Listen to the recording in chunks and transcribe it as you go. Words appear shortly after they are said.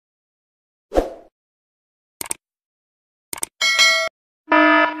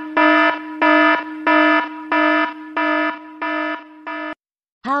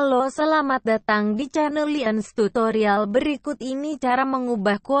Halo, selamat datang di channel Lians Tutorial. Berikut ini cara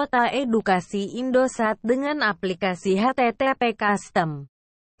mengubah kuota edukasi Indosat dengan aplikasi HTTP Custom.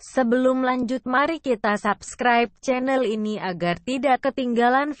 Sebelum lanjut, mari kita subscribe channel ini agar tidak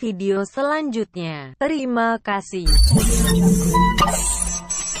ketinggalan video selanjutnya. Terima kasih.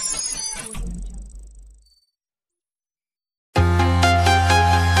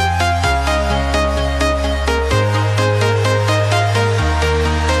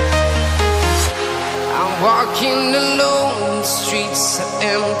 Walking alone, the streets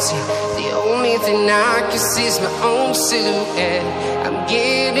are empty. The only thing I can see is my own silhouette. I'm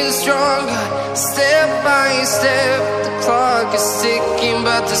getting stronger, step by step. The clock is ticking,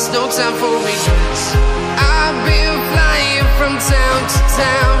 but there's no time for regrets. I've been flying from town to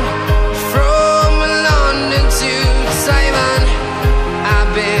town, from London to Taiwan.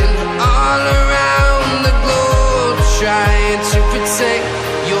 I've been all around the globe, trying to protect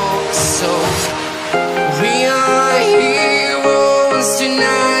your soul. We are heroes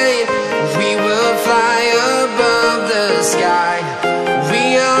tonight. We will fly above the sky.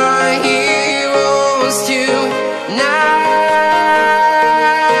 We are heroes tonight.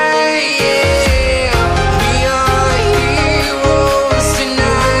 Yeah. We are heroes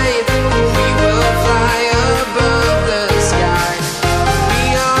tonight. We will fly above the sky.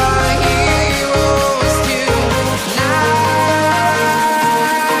 We are heroes tonight.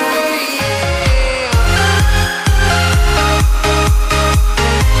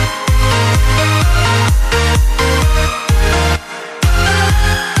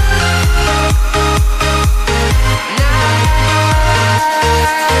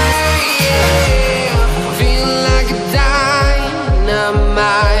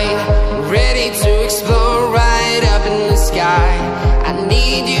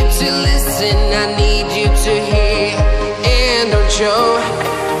 Show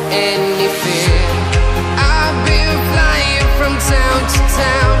any fear. I've been flying from town to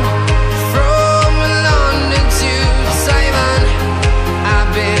town, from London to Taiwan.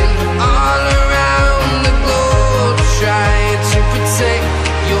 I've been all around the globe, trying to protect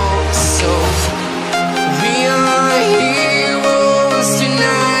your soul. We are heroes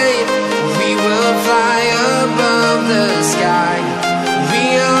tonight. We will fly above the sky.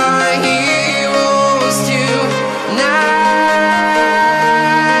 We are heroes tonight.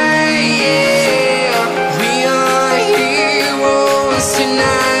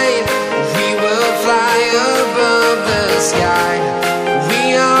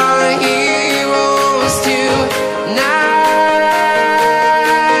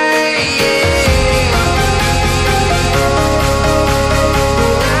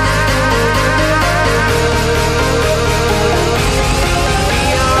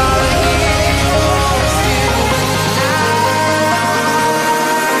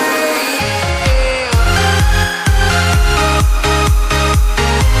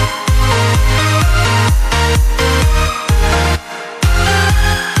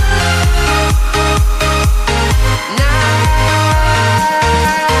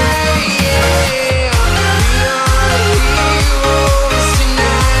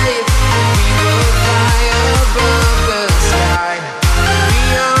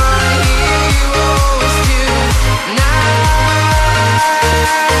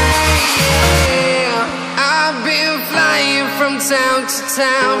 Town to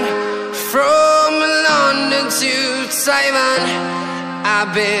town, from London to Taiwan.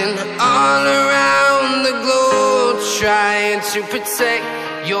 I've been all around the globe, trying to protect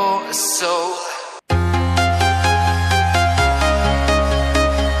your soul.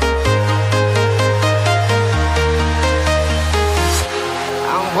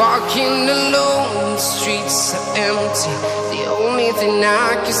 I'm walking alone, the streets are empty. The only thing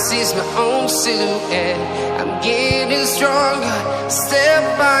I can see is my own silhouette. I'm getting stronger,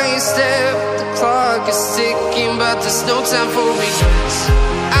 step by step. The clock is ticking, but there's no time for regrets.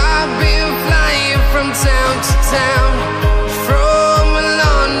 I've been flying from town to town, from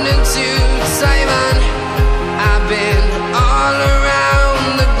London to Taiwan. I've been all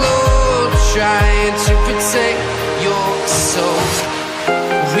around the globe, trying to protect your soul.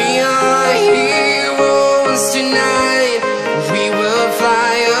 We are heroes tonight. We will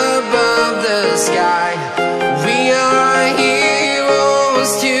fly above the sky. We are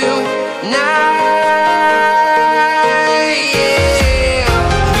heroes tonight. Yeah.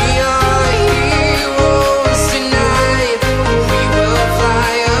 We are heroes tonight. We will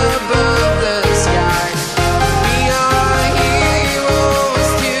fly above the sky. We are heroes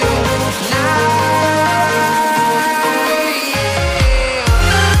tonight. Yeah.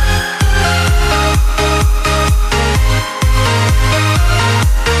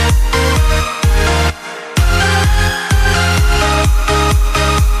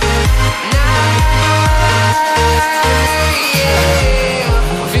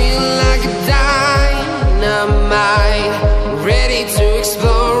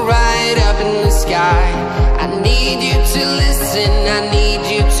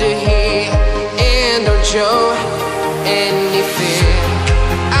 show.